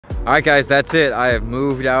All right, guys, that's it. I have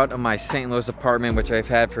moved out of my St. Louis apartment, which I've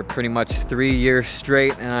had for pretty much 3 years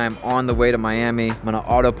straight, and I'm on the way to Miami. I'm gonna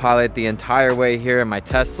autopilot the entire way here in my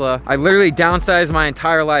Tesla. I literally downsized my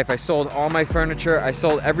entire life. I sold all my furniture. I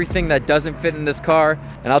sold everything that doesn't fit in this car,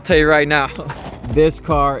 and I'll tell you right now, this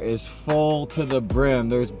car is full to the brim.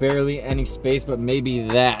 There's barely any space, but maybe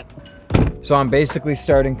that. So I'm basically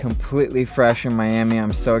starting completely fresh in Miami.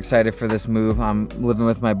 I'm so excited for this move. I'm living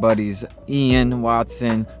with my buddies Ian,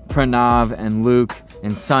 Watson, Pranav, and Luke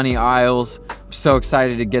in Sunny Isles. I'm so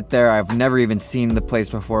excited to get there. I've never even seen the place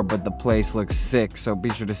before, but the place looks sick. So be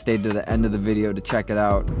sure to stay to the end of the video to check it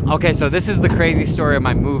out. Okay, so this is the crazy story of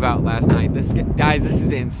my move out last night. Guys, this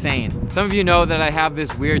is insane. Some of you know that I have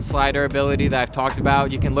this weird slider ability that I've talked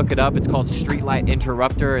about. You can look it up. It's called streetlight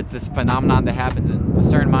interrupter. It's this phenomenon that happens in a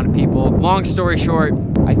certain amount of people. Long story short,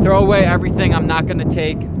 I throw away everything I'm not gonna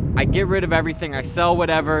take. I get rid of everything, I sell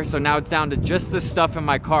whatever, so now it's down to just the stuff in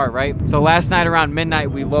my car, right? So last night around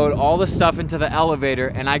midnight, we load all the stuff into the elevator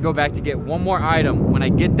and I go back to get one more item. When I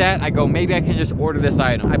get that, I go, maybe I can just order this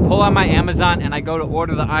item. I pull out my Amazon and I go to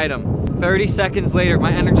order the item. 30 seconds later,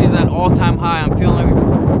 my energy is at all-time high. I'm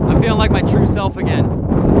feeling like my true self again.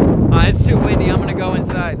 It's too windy, I'm gonna go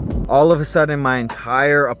inside. All of a sudden, my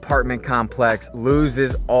entire apartment complex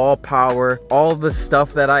loses all power. All the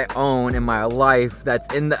stuff that I own in my life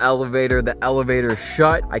that's in the elevator's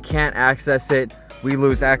shut. I can't access it. We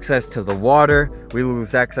lose access to the water. We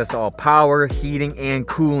lose access to all power, heating, and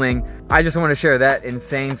cooling. I just want to share that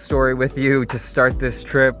insane story with you to start this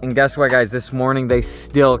trip. And guess what, guys? This morning, they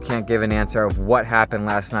still can't give an answer of what happened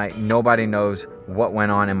last night. Nobody knows what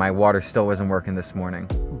went on, and my water still wasn't working this morning.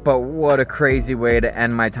 But what a crazy way to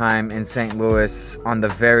end my time in St. Louis on the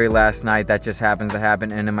very last night that just happens to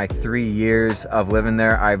happen. And in my 3 years of living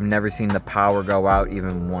there, I've never seen the power go out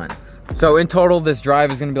even once. So in total, this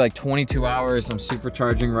drive is gonna be like 22 hours. I'm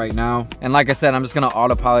supercharging right now. And like I said, I'm just gonna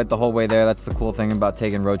autopilot the whole way there. That's the cool thing about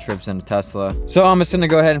taking road trips in a Tesla. So I'm just gonna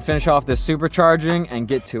go ahead and finish off this supercharging and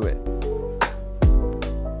get to it.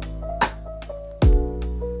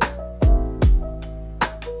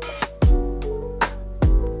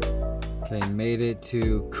 Okay, made it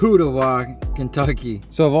to Cudawa, Kentucky.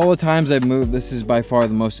 So of all the times I've moved, this is by far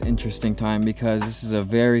the most interesting time because this is a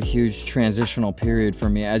very huge transitional period for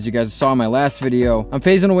me. As you guys saw in my last video, I'm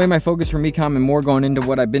phasing away my focus from ecom and more going into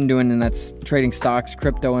what I've been doing, and that's trading stocks,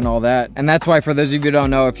 crypto, and all that. And that's why, for those of you who don't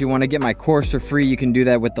know, if you want to get my course for free, you can do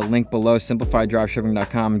that with the link below,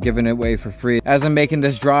 simplifiedropshipping.com. I'm giving it away for free. As I'm making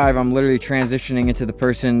this drive, I'm literally transitioning into the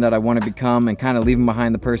person that I want to become and kind of leaving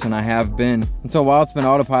behind the person I have been. And so while it's been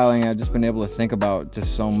autopiloting, I've just been able to think about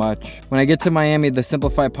just so much. When I get to Miami, the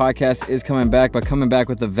Simplified podcast is coming back, but coming back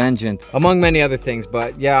with a vengeance, among many other things.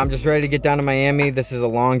 But yeah, I'm just ready to get down to Miami. This is a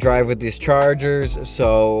long drive with these chargers,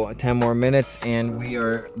 so 10 more minutes and we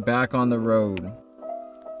are back on the road.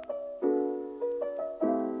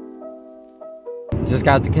 Just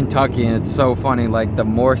got to Kentucky, and it's so funny, like the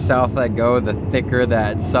more south I go, the thicker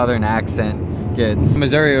that southern accent gets.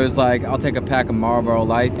 Missouri was like, I'll take a pack of Marlboro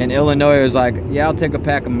Lights. And Illinois was like, yeah, I'll take a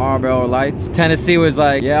pack of Marlboro Lights. Tennessee was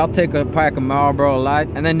like, yeah, I'll take a pack of Marlboro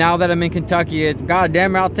Lights. And then now that I'm in Kentucky, it's, God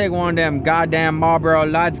damn it, I'll take one of them goddamn Marlboro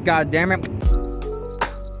Lights, god damn it.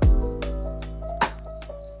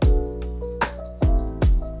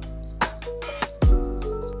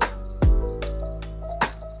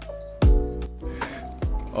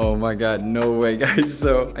 Oh my god, no way, guys.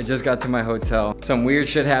 So I just got to my hotel. Some weird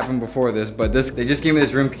shit happened before this, but they just gave me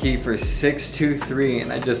this room key for 623,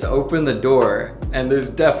 and I just opened the door and there's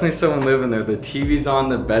definitely someone living there. The TV's on,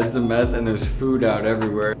 the bed's a mess, and there's food out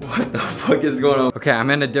everywhere. What the fuck is going on? Okay, I'm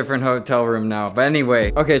in a different hotel room now. But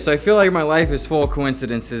anyway, okay, so I feel like my life is full of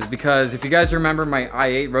coincidences, because if you guys remember my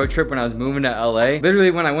I-8 road trip when I was moving to LA,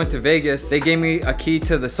 literally when I went to Vegas, they gave me a key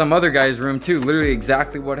to some other guy's room too. Literally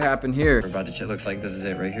exactly what happened here. We're about to check, looks like this is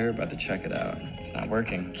it right here. About to check it out. It's not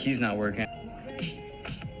working. Key's not working.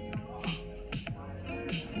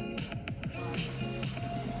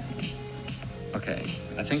 Okay,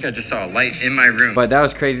 I think I just saw a light in my room. But that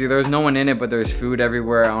was crazy. There was no one in it, but there was food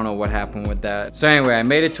everywhere. I don't know what happened with that. So anyway, I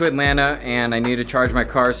made it to Atlanta and I need to charge my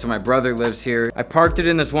car, so my brother lives here. I parked it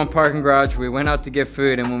in this one parking garage. We went out to get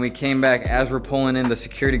food, and when we came back, as we're pulling in, the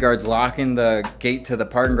security guard's locking the gate to the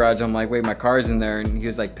parking garage. I'm like, wait, my car's in there, and he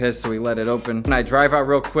was like pissed, so we let it open. And I drive out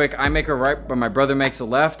real quick. I make a right, but my brother makes a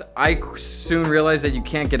left. I soon realized that you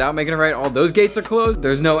can't get out making a right. All those gates are closed.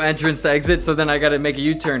 There's no entrance to exit, so then I gotta make a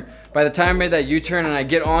U-turn. By the time I made that U-turn and I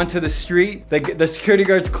get onto the street, the security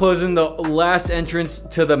guard's closing the last entrance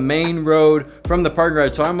to the main road from the parking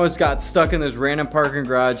garage. So I almost got stuck in this random parking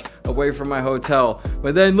garage away from my hotel.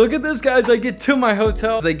 But then look at this, guys. I get to my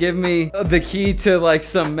hotel. They give me the key to like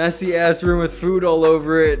some messy ass room with food all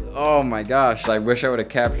over it. Oh my gosh. I wish I would have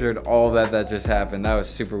captured all of that just happened. That was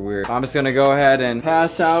super weird. I'm just gonna go ahead and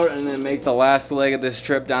pass out and then make the last leg of this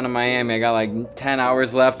trip down to Miami. I got like 10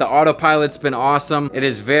 hours left. The autopilot's been awesome. It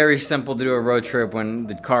is very simple to do a road trip when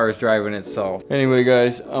the car is driving itself. Anyway,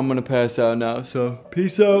 guys, I'm gonna pass out now, so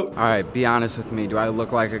peace out. All right, be honest with me. Do I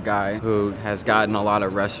look like a guy who has gotten a lot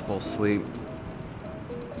of restful sleep?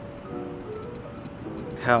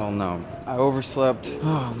 Hell no. I overslept.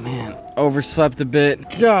 Oh man, overslept a bit.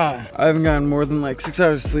 God, I haven't gotten more than like 6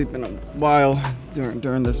 hours of sleep in a while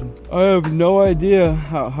during this. I have no idea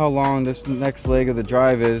how long this next leg of the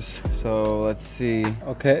drive is. So let's see.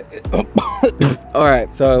 Okay. All right,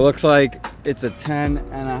 so it looks like it's a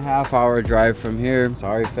 10.5-hour drive from here.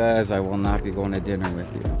 Sorry, Faz, I will not be going to dinner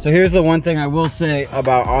with you. So here's the one thing I will say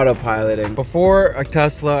about autopiloting. Before a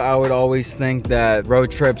Tesla, I would always think that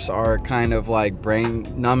road trips are kind of like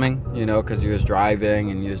brain numbing, you know, because you're just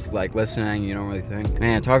driving and you're just like listening, you don't really think.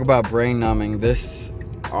 Man, talk about brain numbing. This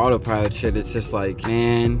autopilot shit, it's just like,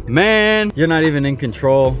 man, you're not even in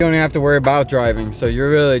control. You don't even have to worry about driving. So you're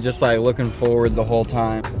really just like looking forward the whole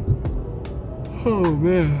time. Oh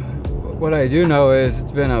man. What I do know is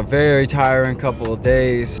it's been a very tiring couple of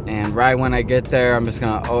days, and right when I get there, I'm just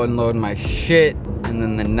gonna unload my shit, and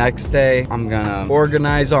then the next day, I'm gonna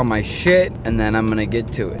organize all my shit, and then I'm gonna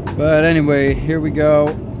get to it. But anyway, here we go.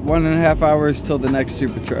 1.5 hours till the next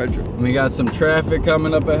supercharger. We got some traffic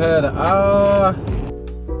coming up ahead. All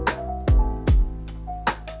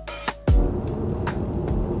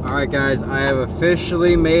right, guys, I have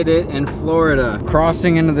officially made it in Florida.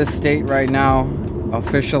 Crossing into this state right now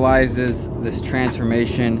officializes this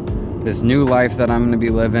transformation, this new life that I'm gonna be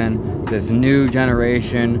living, this new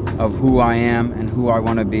generation of who I am and who I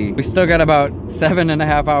wanna be. We still got about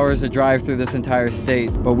 7.5 hours to drive through this entire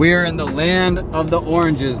state, but we are in the land of the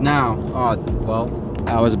oranges now. Oh, well,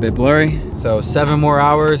 that was a bit blurry. So 7 more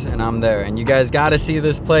hours and I'm there. And you guys gotta see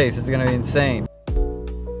this place, it's gonna be insane.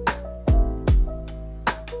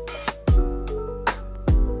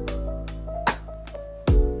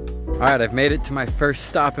 All right, I've made it to my first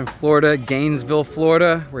stop in Florida, Gainesville,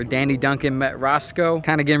 Florida, where Danny Duncan met Roscoe.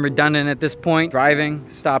 Kind of getting redundant at this point. Driving,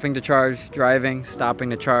 stopping to charge, driving, stopping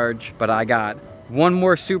to charge. But I got one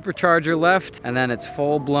more supercharger left, and then it's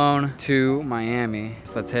full blown to Miami.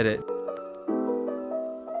 So let's hit it.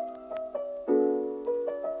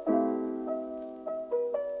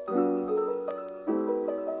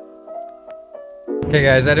 Okay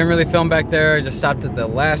guys, I didn't really film back there. I just stopped at the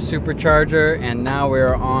last supercharger and now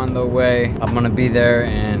we're on the way. I'm gonna be there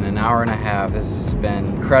in an hour and a half. This has been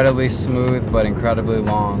incredibly smooth but incredibly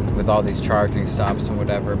long with all these charging stops and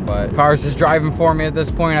whatever, but car's just driving for me at this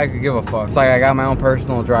point. I could give a fuck. It's like I got my own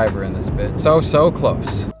personal driver in this bit. So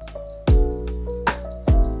close.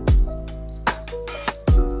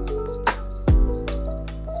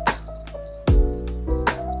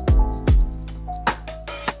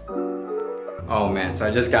 Oh man, so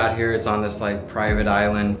I just got here. It's on this like private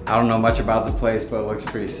island. I don't know much about the place, but it looks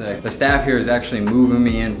pretty sick. The staff here is actually moving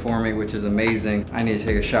me in for me, which is amazing. I need to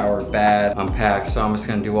take a shower bad, unpack, so I'm just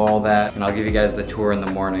gonna do all that and I'll give you guys the tour in the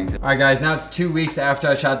morning. All right guys, now it's 2 weeks after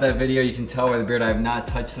I shot that video. You can tell by the beard I have not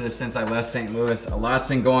touched this since I left St. Louis. A lot's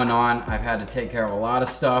been going on. I've had to take care of a lot of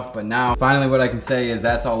stuff, but now finally what I can say is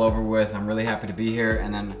that's all over with. I'm really happy to be here.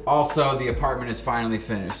 And then also the apartment is finally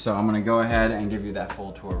finished. So I'm gonna go ahead and give you that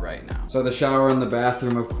full tour right now. So the shower in the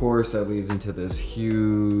bathroom, of course, that leads into this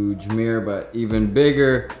huge mirror, but even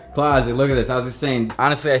bigger closet. Look at this. I was just saying,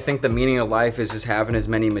 honestly, I think the meaning of life is just having as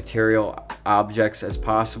many material objects as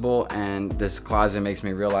possible, and this closet makes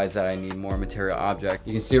me realize that I need more material objects.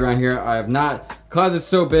 You can see around here, I have not, closet's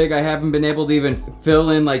so big, I haven't been able to even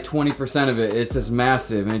fill in like 20% of it. It's just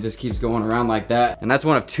massive, and it just keeps going around like that. And that's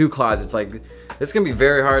one of 2 closets. Like, it's gonna be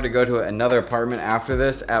very hard to go to another apartment after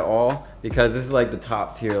this at all, because this is like the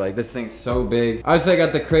top tier. Like, this thing's so big. Obviously, I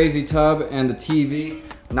got the crazy tub and the TV.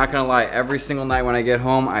 I'm not gonna lie, every single night when I get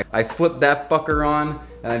home, I flip that fucker on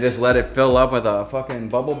and I just let it fill up with a fucking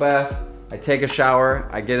bubble bath. I take a shower,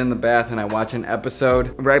 I get in the bath and I watch an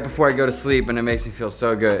episode right before I go to sleep, and it makes me feel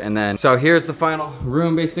so good. And then, so here's the final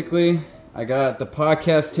room basically. I got the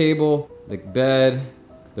podcast table, the bed,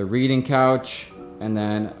 the reading couch, and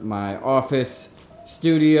then my office,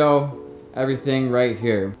 studio, everything right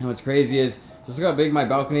here. And what's crazy is, just look how big my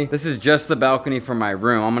balcony. This is just the balcony for my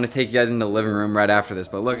room. I'm gonna take you guys into the living room right after this,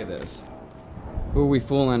 but look at this. Who are we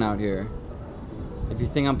fooling out here? If you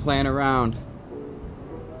think I'm playing around,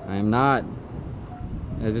 I am not.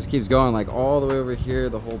 And it just keeps going like all the way over here.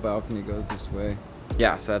 The whole balcony goes this way.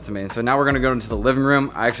 Yeah, so that's amazing. So now we're gonna go into the living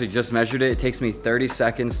room. I actually just measured it. It takes me 30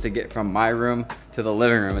 seconds to get from my room to the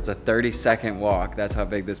living room. It's a 30-second walk. That's how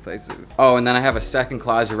big this place is. Oh, and then I have a second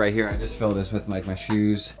closet right here. I just filled this with like my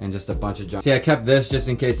shoes and just a bunch of junk. See, I kept this just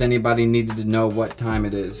in case anybody needed to know what time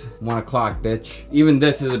it is. 1 o'clock, bitch. Even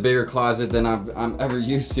this is a bigger closet than I'm ever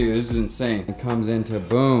used to. This is insane. It comes into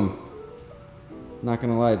boom. Not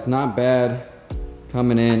gonna lie, it's not bad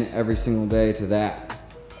coming in every single day to that.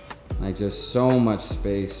 Like, just so much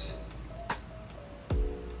space.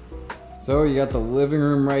 So you got the living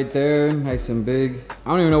room right there, nice and big. I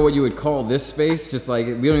don't even know what you would call this space, just like,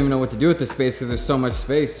 we don't even know what to do with this space because there's so much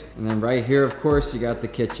space. And then right here, of course, you got the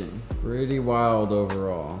kitchen. Pretty wild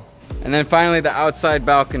overall. And then finally, the outside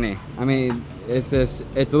balcony. I mean, it's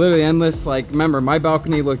literally endless. Like, remember, my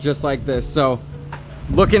balcony looked just like this. So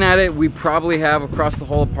looking at it, we probably have across the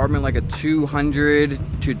whole apartment like a 200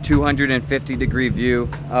 to 250 degree view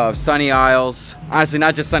of Sunny Isles. Honestly,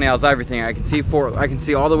 not just Sunny Isles, everything. I can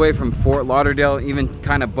see all the way from Fort Lauderdale, even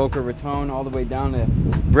kind of Boca Raton, all the way down to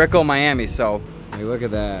Brickell, Miami. So, hey, look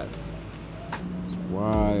at that. It's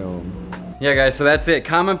wild. Yeah, guys, so that's it.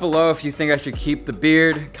 Comment below if you think I should keep the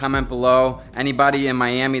beard. Comment below anybody in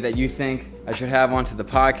Miami that you think I should have onto the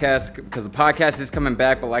podcast, because the podcast is coming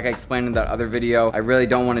back, but like I explained in that other video, I really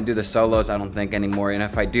don't want to do the solos, I don't think, anymore. And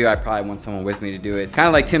if I do, I probably want someone with me to do it. Kind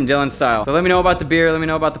of like Tim Dillon style. So let me know about the beer, let me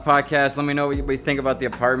know about the podcast, let me know what you think about the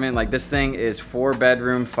apartment. Like, this thing is 4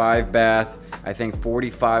 bedroom, 5 bath, I think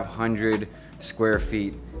 4,500 square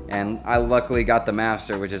feet. And I luckily got the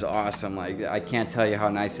master, which is awesome. Like, I can't tell you how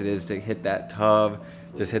nice it is to hit that tub,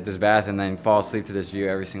 just hit this bath, and then fall asleep to this view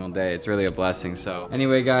every single day. It's really a blessing. So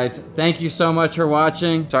anyway, guys, thank you so much for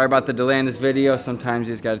watching. Sorry about the delay in this video. Sometimes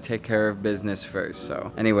you just gotta take care of business first.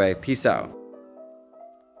 So anyway, peace out.